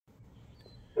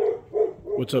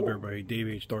What's up, everybody? Dave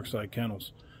H. Darkside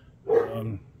Kennels.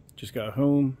 Just got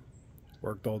home,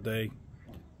 worked all day,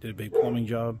 did a big plumbing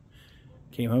job,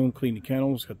 came home, cleaned the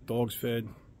kennels, got the dogs fed.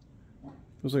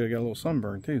 Looks like I got a little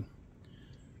sunburn too.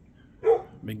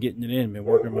 Been getting it in, been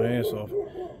working my ass off.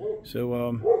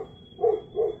 So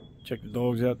check the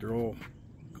dogs out, they're all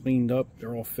cleaned up,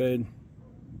 they're all fed.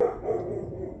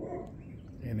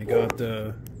 And they got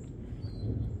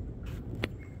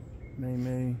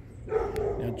May.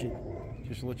 Now,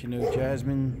 just to let you know,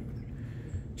 Jasmine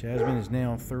is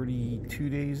now 32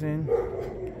 days in.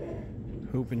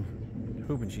 Hoping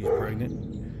she's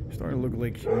pregnant. Starting to look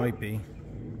like she might be.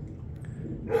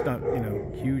 She's not, you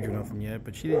know, huge or nothing yet,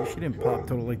 but she didn't pop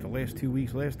till like the last 2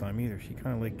 weeks last time either. She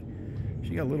kind of like,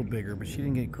 she got a little bigger, but she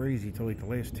didn't get crazy till like the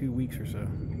last 2 weeks or so.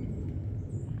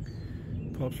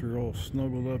 Pups are all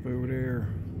snuggled up over there.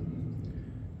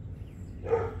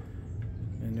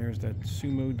 And there's that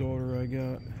Sumo daughter I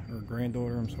got, or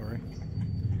granddaughter, I'm sorry.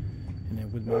 And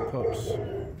then with my pups.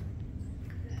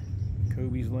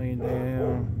 Kobe's laying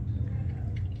down,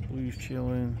 Blue's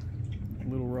chilling,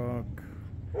 Little Rock.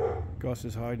 Gus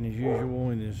is hiding as usual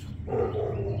in his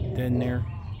den there.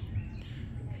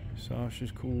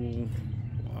 Sasha's cool,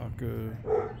 Waka,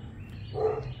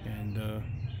 and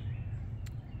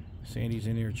Sandy's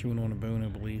in there chewing on a bone, I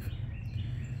believe.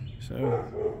 So,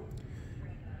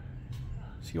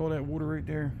 see all that water right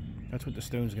there? That's what the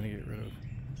stone's gonna get rid of.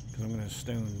 Because I'm gonna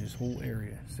stone this whole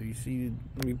area. So you see,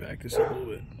 let me back this up a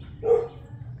little bit.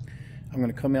 I'm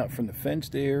gonna come out from the fence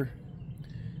there,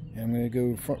 and I'm gonna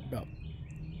go front about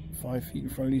 5 feet in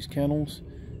front of these kennels,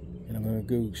 and I'm gonna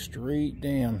go straight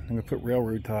down. I'm gonna put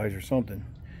railroad ties or something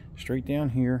straight down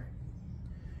here,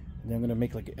 and then I'm gonna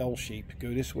make like an L shape.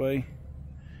 Go this way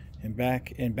and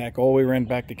back all the way around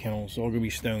back the kennels. It's all gonna be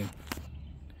stone.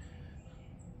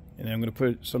 And then I'm going to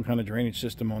put some kind of drainage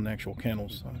system on the actual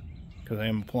kennels because I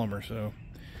am a plumber, so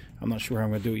I'm not sure how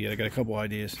I'm going to do it yet. I got a couple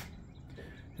ideas.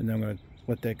 And then I'm going to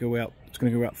let that go out. It's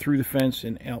going to go out through the fence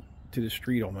and out to the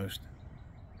street almost.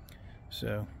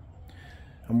 So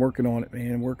I'm working on it,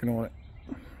 man. I'm working on it.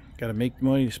 Got to make the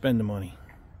money to spend the money.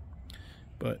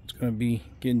 But it's going to be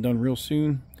getting done real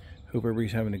soon. Hope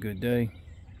everybody's having a good day.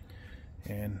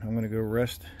 And I'm going to go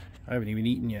rest. I haven't even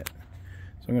eaten yet.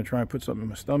 So I'm going to try and put something in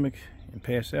my stomach and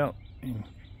pass out and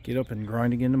get up and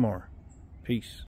grind again tomorrow. Peace.